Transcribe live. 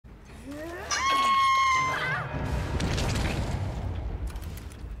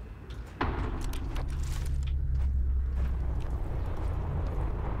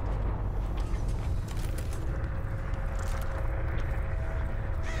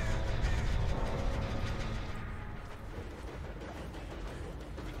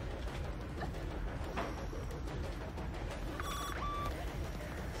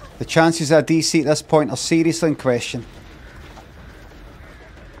The chances of a DC at this point are seriously in question.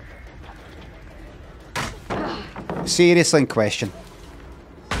 Seriously in question.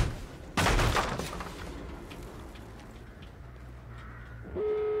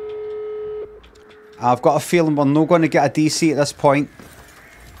 I've got a feeling we're not going to get a DC at this point.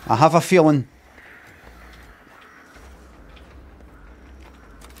 I have a feeling.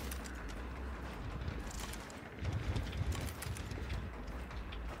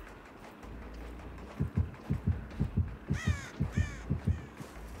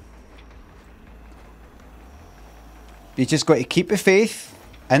 You just got to keep the faith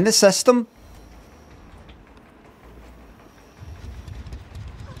in the system.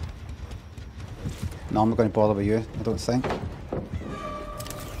 No, I'm not going to bother with you, I don't think.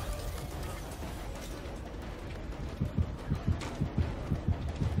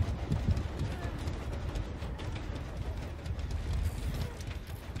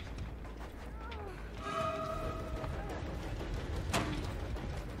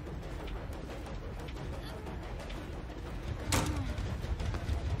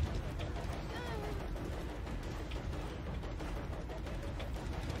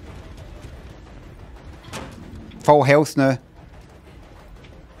 Full health now.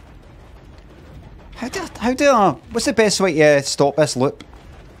 What's the best way to stop this loop?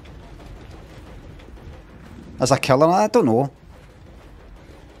 As a killer? I don't know.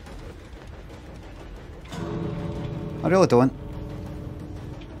 I really don't.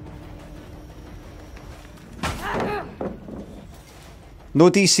 No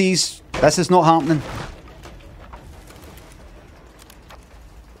DCs. This is not happening.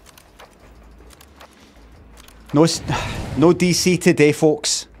 No DC today,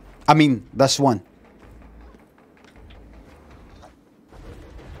 folks. I mean, this one.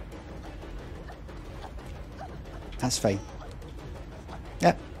 That's fine.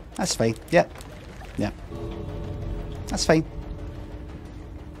 Yep, that's fine. Yep. Yep. That's fine.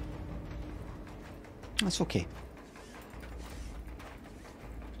 That's okay.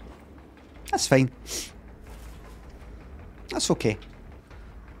 That's fine. That's okay.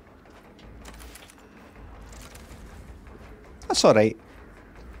 That's alright.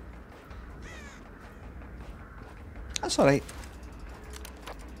 That's alright.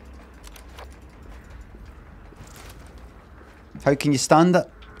 How can you stand it?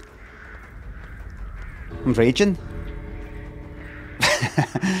 I'm raging.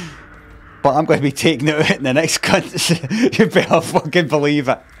 But I'm going to be taking it out in the next cunt. You better fucking believe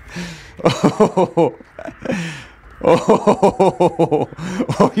it.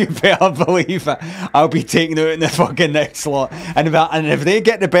 Oh, you better believe it. I'll be taking it out in the fucking next lot. And if they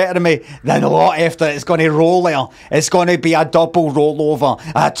get the better of me, then a lot after it's going to roll there. It's going to be a double rollover,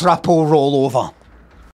 a triple rollover.